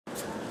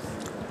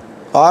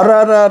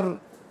ఆర్ఆర్ఆర్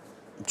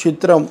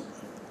చిత్రం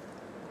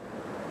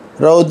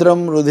రౌద్రం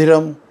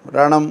రుధిరం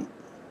రణం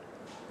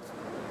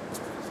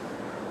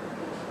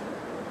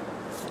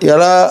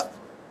ఎలా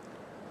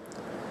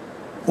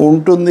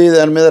ఉంటుంది,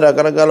 దాని మీద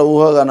రకరకాల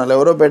ఊహాగానాలు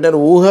ఎవరో పెట్టారు.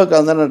 ఊహకు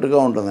అందనట్టుగా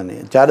ఉంటుందని.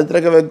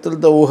 చారిత్రక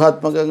వ్యక్తులతో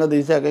ఊహాత్మకంగా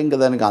తీశాక ఇంకా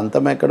దానికి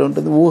అంతం ఎక్కడ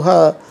ఉంటుంది?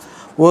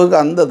 ఊహకు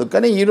అందదు.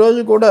 కానీ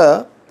ఈరోజు కూడా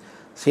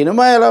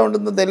సినిమా ఎలా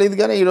ఉంటుందో తెలియదు,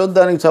 కానీ ఈరోజు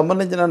దానికి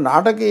సంబంధించిన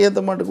నాటకీయత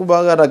మటుకు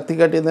బాగా రక్తి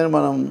కట్టిందని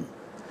మనం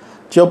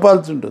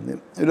చెప్పాల్సి ఉంటుంది.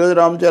 ఈరోజు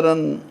రామ్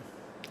చరణ్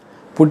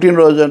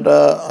పుట్టినరోజు అంట.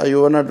 ఆ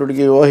యువ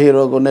నటుడికి, యువ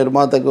హీరోకు,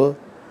 నిర్మాతకు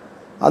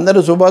అందరూ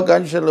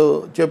శుభాకాంక్షలు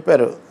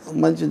చెప్పారు.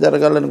 మంచి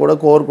జరగాలని కూడా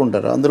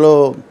కోరుకుంటారు. అందులో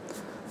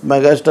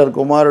మెగాస్టార్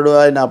కుమారుడు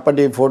ఆయన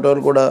అప్పటి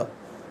ఫోటోలు కూడా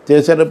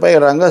చేశారు. పై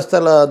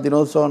రంగస్థల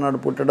దినోత్సవం నాడు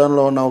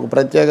పుట్టడంలో ఉన్న ఒక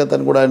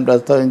ప్రత్యేకతను కూడా ఆయన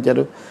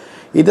ప్రస్తావించారు.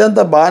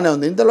 ఇదంతా బాగానే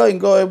ఉంది. ఇంతలో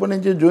ఇంకోవైపు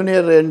నుంచి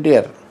జూనియర్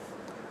ఎన్టీఆర్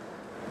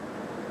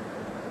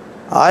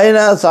ఆయన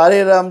సారీ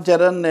రామ్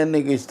చరణ్, నేను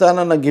నీకు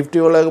ఇస్తానన్న గిఫ్ట్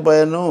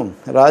ఇవ్వలేకపోయాను,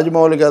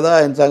 రాజమౌళి కదా,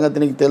 ఆయన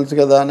సంగతి నీకు తెలుసు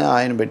కదా అని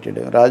ఆయన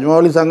పెట్టాడు.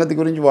 రాజమౌళి సంగతి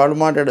గురించి వాళ్ళు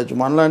మాట్లాడచ్చు.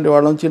 మనలాంటి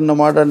వాళ్ళని చిన్న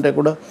మాట అంటే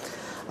కూడా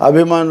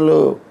అభిమానులు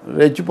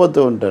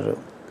రెచ్చిపోతూ ఉంటారు.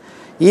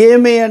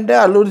 ఏమి అంటే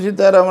అల్లూరి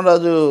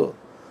సీతారామరాజు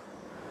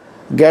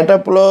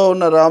గెటప్లో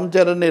ఉన్న రామ్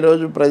చరణ్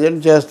ఈరోజు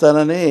ప్రజెంట్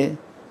చేస్తానని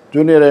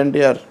జూనియర్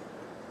ఎన్టీఆర్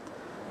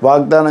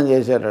వాగ్దానం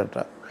చేశారట.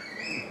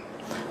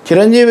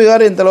 చిరంజీవి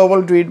గారు ఇంత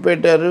లోపల ట్వీట్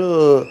పెట్టారు,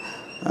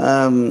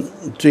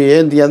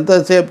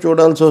 ఎంతసేపు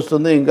చూడాల్సి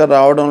వస్తుంది, ఇంకా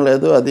రావడం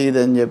లేదు, అది ఇది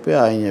అని చెప్పి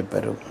ఆయన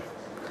చెప్పారు.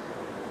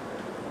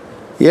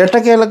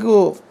 ఎట్టకేలకు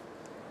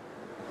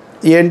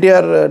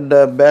ఎన్టీఆర్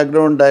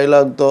బ్యాక్గ్రౌండ్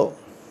డైలాగ్తో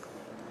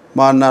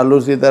మా అన్న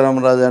అల్లూరి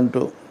సీతారామరాజు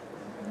అంటూ,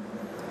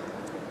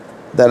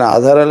 దాని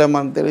ఆధారాలే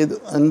మనకు తెలియదు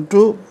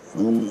అంటూ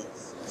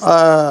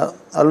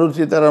అల్లూరి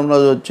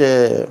సీతారామరాజు వచ్చే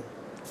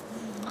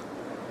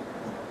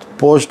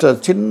పోస్టర్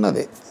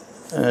చిన్నది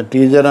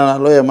టీజర్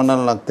అనాలో ఏమన్నా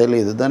నాకు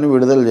తెలియదు, దాన్ని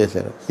విడుదల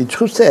చేశారు. ఇది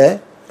చూస్తే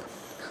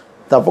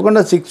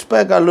తప్పకుండా 6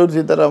 ప్యాక్ అల్లూరి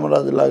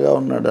సీతారామరాజు లాగా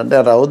ఉన్నాడు. అంటే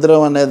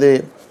రౌద్రం అనేది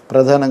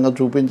ప్రధానంగా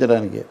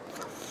చూపించడానికి.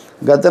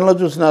 గతంలో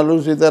చూసిన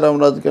అల్లూరి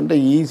సీతారామరాజు కంటే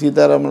ఈ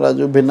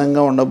సీతారామరాజు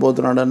భిన్నంగా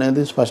ఉండబోతున్నాడు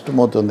అనేది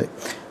స్పష్టమవుతుంది.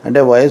 అంటే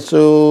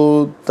వయస్సు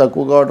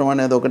తక్కువ కావడం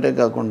అనేది ఒకటే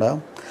కాకుండా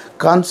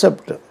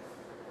కాన్సెప్ట్.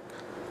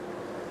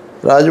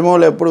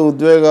 రాజమౌళి ఎప్పుడు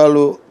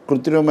ఉద్వేగాలు,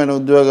 కృత్రిమమైన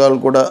ఉద్వేగాలు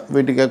కూడా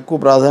వీటికి ఎక్కువ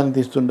ప్రాధాన్యత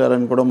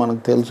ఇస్తుంటారని కూడా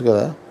మనకు తెలుసు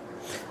కదా.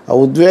 ఆ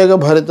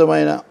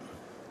ఉద్వేగభరితమైన,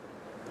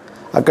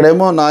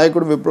 అక్కడేమో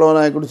నాయకుడు, విప్లవ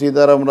నాయకుడు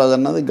సీతారామరాజు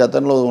అన్నది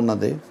గతంలో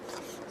ఉన్నది.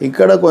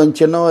 ఇక్కడ కొంచెం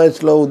చిన్న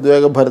వయసులో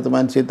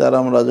ఉద్వేగభరితమైన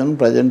సీతారామరాజును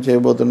ప్రజెంట్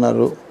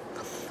చేయబోతున్నారు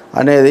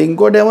అనేది.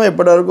 ఇంకోటేమో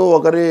ఇప్పటివరకు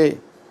ఒకరి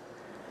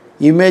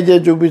ఇమేజే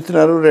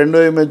చూపిస్తున్నారు,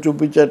 రెండో ఇమేజ్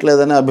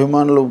చూపించట్లేదని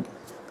అభిమానులు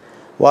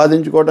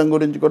వాదించుకోవడం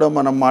గురించి కూడా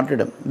మనం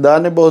మాట్లాడాం.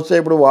 దాన్ని బహుశా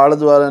ఇప్పుడు వాళ్ళ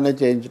ద్వారానే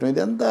చేయించడం.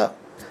 ఇదంతా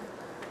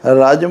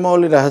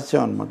రాజమౌళి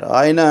రహస్యం అన్నమాట.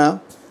 ఆయన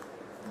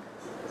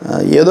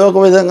ఏదో ఒక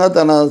విధంగా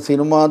తన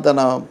సినిమా, తన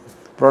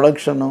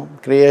ప్రొడక్షను,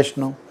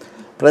 క్రియేషను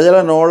ప్రజల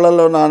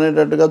నోళ్లలో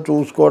నానేటట్టుగా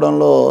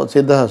చూసుకోవడంలో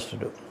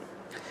సిద్ధహస్తుడు.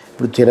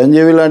 ఇప్పుడు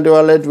చిరంజీవి లాంటి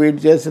వాళ్ళే ట్వీట్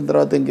చేసిన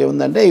తర్వాత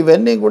ఇంకేముందంటే,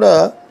 ఇవన్నీ కూడా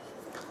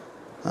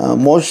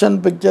మోషన్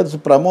పిక్చర్స్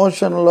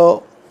ప్రమోషన్లో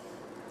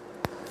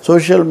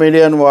సోషల్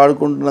మీడియాను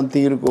వాడుకుంటున్న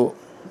తీరుకు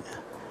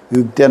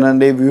యుక్తి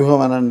అనండి,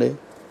 వ్యూహం అనండి,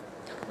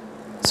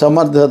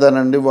 సమర్థత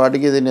అనండి,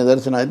 వాటికి ఇది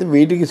నిదర్శనం. అయితే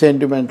వీటికి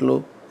సెంటిమెంట్లు,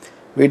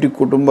 వీటికి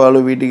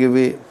కుటుంబాలు, వీటికి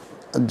ఇవి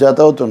జత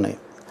అవుతున్నాయి.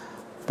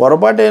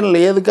 పొరపాటు ఏం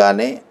లేదు,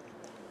 కానీ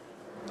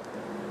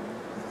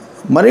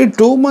మరి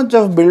టూ మచ్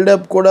ఆఫ్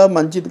బిల్డప్ కూడా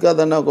మంచిది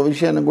కాదన్న ఒక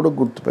విషయాన్ని కూడా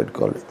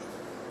గుర్తుపెట్టుకోవాలి.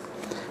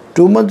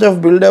 టూ మచ్ ఆఫ్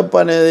బిల్డప్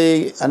అనేది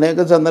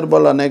అనేక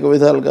సందర్భాల్లో అనేక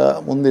విధాలుగా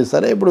ఉంది.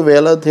 సరే, ఇప్పుడు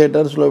వేల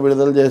థియేటర్స్లో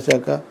విడుదల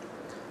చేశాక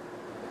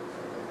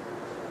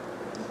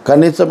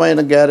కనీసమైన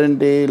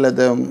గ్యారంటీ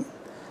లేదా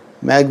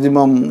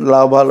మ్యాక్సిమం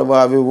లాభాలు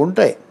అవి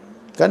ఉంటాయి.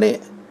 కానీ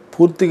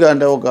పూర్తిగా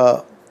అంటే ఒక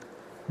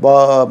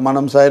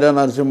మనం సైరా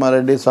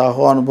నరసింహారెడ్డి,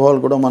 సాహో అనుభవాలు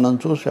కూడా మనం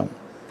చూసాం.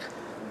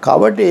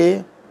 కాబట్టి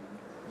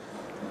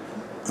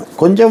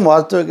కొంచెం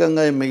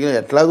వాస్తవికంగా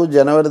ఎట్లాగూ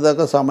జనవరి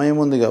దాకా సమయం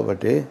ఉంది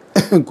కాబట్టి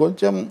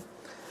కొంచెం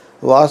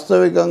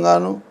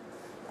వాస్తవికంగాను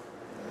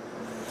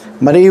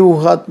మరీ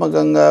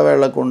ఊహాత్మకంగా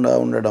వెళ్లకుండా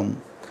ఉండడం.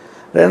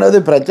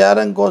 రెండవది,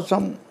 ప్రచారం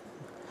కోసం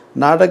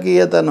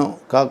నాటకీయతను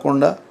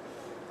కాకుండా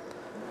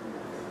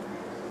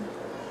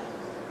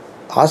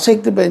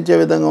ఆసక్తి పెంచే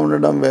విధంగా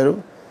ఉండడం వేరు.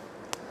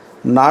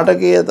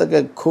 నాటకీయతకు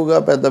ఎక్కువగా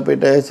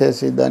పెద్దపీట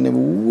వేసేసి దాన్ని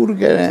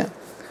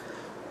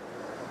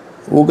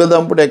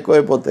ఊకదంపుడు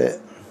ఎక్కువైపోతే,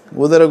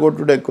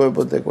 ఊదరగొట్టుడు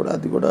ఎక్కువైపోతే కూడా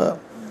అది కూడా.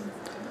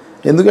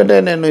 ఎందుకంటే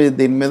నేను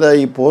దీని మీద,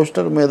 ఈ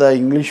పోస్టర్ మీద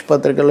ఇంగ్లీష్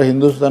పత్రికల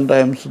హిందుస్థాన్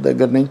టైమ్స్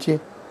దగ్గర నుంచి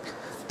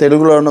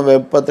తెలుగులో ఉన్న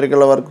వెబ్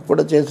పత్రికల వరకు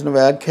కూడా చేసిన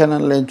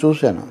వ్యాఖ్యానాలు నేను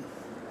చూశాను.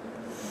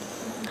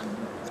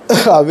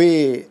 అవి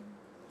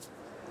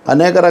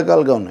అనేక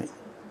రకాలుగా ఉన్నాయి.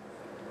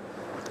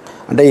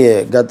 అంటే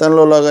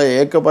గతంలో లాగా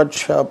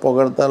ఏకపక్ష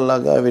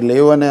పొగడతల్లాగా అవి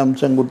లేవనే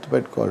అంశం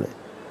గుర్తుపెట్టుకోవాలి.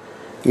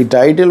 ఈ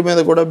టైటిల్ మీద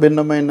కూడా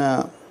భిన్నమైన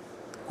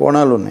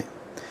కోణాలు ఉన్నాయి.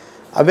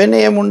 అవన్నీ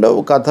ఏముండవు.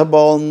 కథ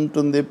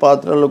బాగుంటుంది,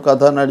 పాత్రలు,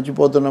 కథ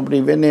నడిచిపోతున్నప్పుడు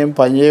ఇవన్నీ ఏం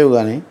పనిచేయవు.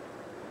 కానీ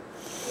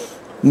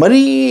మరీ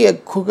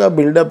ఎక్కువగా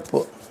బిల్డప్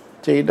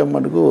చేయటం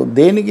మటుకు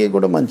దేనికి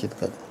కూడా మంచిది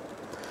కాదు.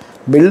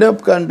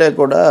 బిల్డప్ కంటే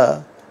కూడా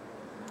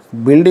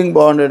బిల్డింగ్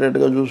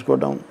బాగుండేటట్టుగా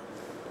చూసుకోవటం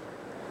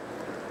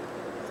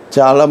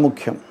చాలా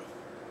ముఖ్యం.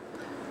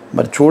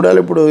 మరి చూడాలి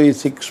ఇప్పుడు ఈ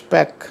 6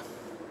 ప్యాక్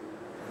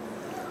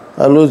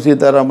అల్లూరి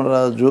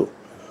సీతారామరాజు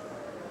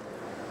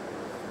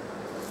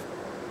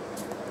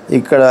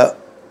ఇక్కడ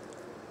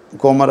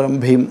కొమరం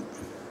భీమ్,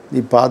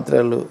 ఈ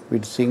పాత్రలు,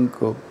 వీటి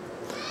సింకు,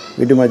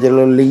 వీటి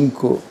మధ్యలో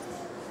లింకు,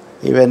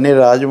 ఇవన్నీ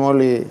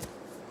రాజమౌళి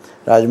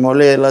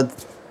ఎలా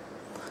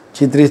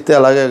చిత్రిస్తే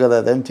అలాగే కదా,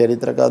 అదేం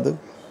చరిత్ర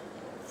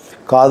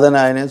కాదని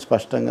ఆయనే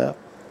స్పష్టంగా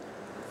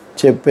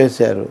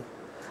చెప్పేశారు.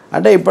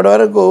 అంటే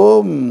ఇప్పటివరకు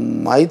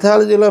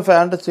మైథాలజీలో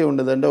ఫ్యాంటసీ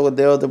ఉండదు. అంటే ఒక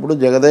దేవత, ఇప్పుడు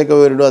జగదేక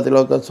వీరుడు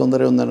అతిలోక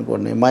సుందరి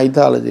ఉందనుకోండి,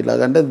 మైథాలజీ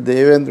లాగా, అంటే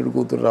దేవేంద్రుడి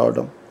కూతురు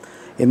రావడం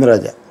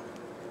ఇంద్రజ.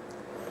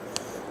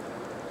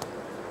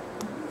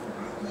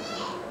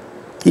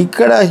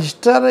 ఇక్కడ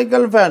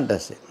హిస్టారికల్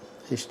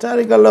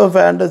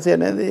ఫ్యాంటసీ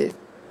అనేది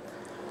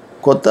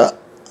కొత్త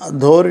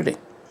ధోరణి.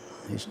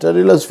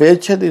 హిస్టరీలో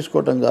స్వేచ్ఛ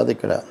తీసుకోవటం కాదు,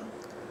 ఇక్కడ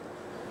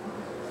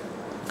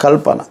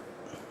కల్పన.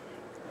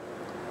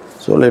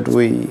 సో లెట్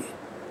వి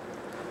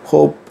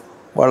హోప్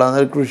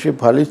వాళ్ళందరి కృషి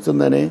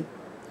ఫలిస్తుందని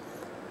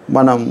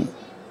మనం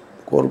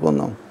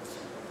కోరుకుందాం.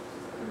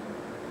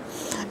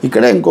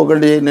 ఇక్కడ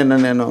ఇంకొకటి,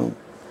 నేను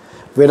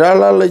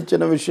విరాళాలు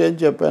ఇచ్చిన విషయం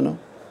చెప్పాను.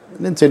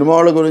 నేను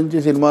సినిమాల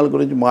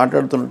గురించి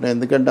మాట్లాడుతుంటాను,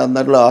 ఎందుకంటే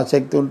అందరిలో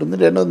ఆసక్తి ఉంటుంది.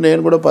 రెండోది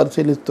నేను కూడా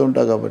పరిశీలిస్తూ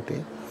ఉంటాను కాబట్టి.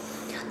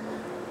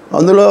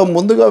 అందులో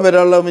ముందుగా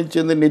విరాళం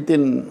ఇచ్చింది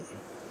నితిన్,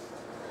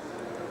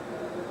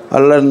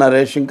 అల్లరి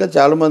నరేష్, ఇంకా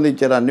చాలామంది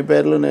ఇచ్చారు. అన్ని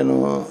పేర్లు నేను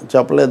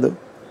చెప్పలేదు.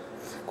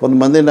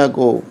 కొంతమంది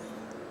నాకు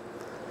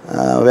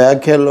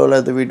వ్యాఖ్యల్లో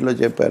లేకపోతే వీటిలో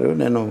చెప్పారు.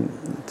 నేను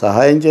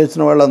సహాయం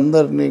చేసిన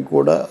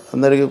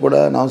అందరికీ కూడా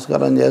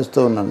నమస్కారం చేస్తూ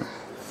ఉన్నాను.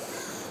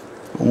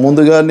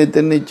 ముందుగా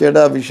నితిన్ ఇచ్చాడు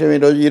ఆ విషయం.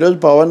 ఈరోజు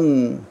పవన్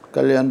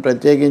కళ్యాణ్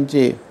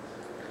ప్రత్యేకించి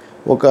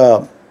ఒక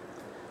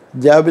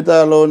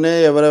జాబితాలోనే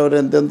ఎవరెవరు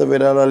ఎంతెంత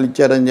విరాళాలు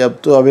ఇచ్చారని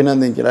చెప్తూ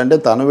అభినందించారు. అంటే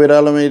తను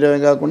విరాళం వేయడమే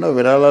కాకుండా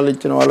విరాళాలు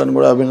ఇచ్చిన వాళ్ళని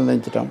కూడా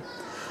అభినందించడం.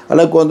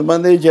 అలా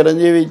కొంతమంది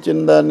చిరంజీవి ఇచ్చిన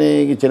దాన్ని,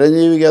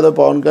 చిరంజీవికి ఏదో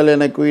పవన్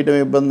కళ్యాణ్ ఎక్కువ ఇవ్వడం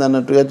ఇబ్బంది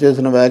అన్నట్టుగా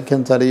చేసిన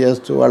వ్యాఖ్యను సరి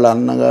చేస్తూ వాళ్ళ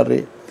అన్నగారి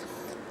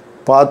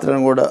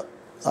పాత్రను కూడా,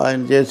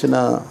 ఆయన చేసిన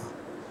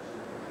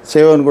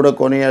సేవను కూడా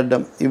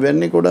కొనియాడడం,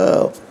 ఇవన్నీ కూడా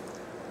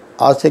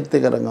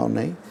ఆసక్తికరంగా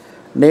ఉన్నాయి.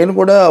 నేను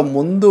కూడా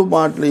ముందు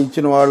మాటలు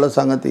ఇచ్చిన వాళ్ళ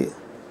సంగతి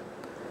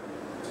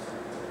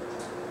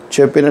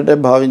చెప్పినట్టే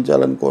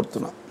భావించాలని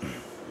కోరుతున్నా.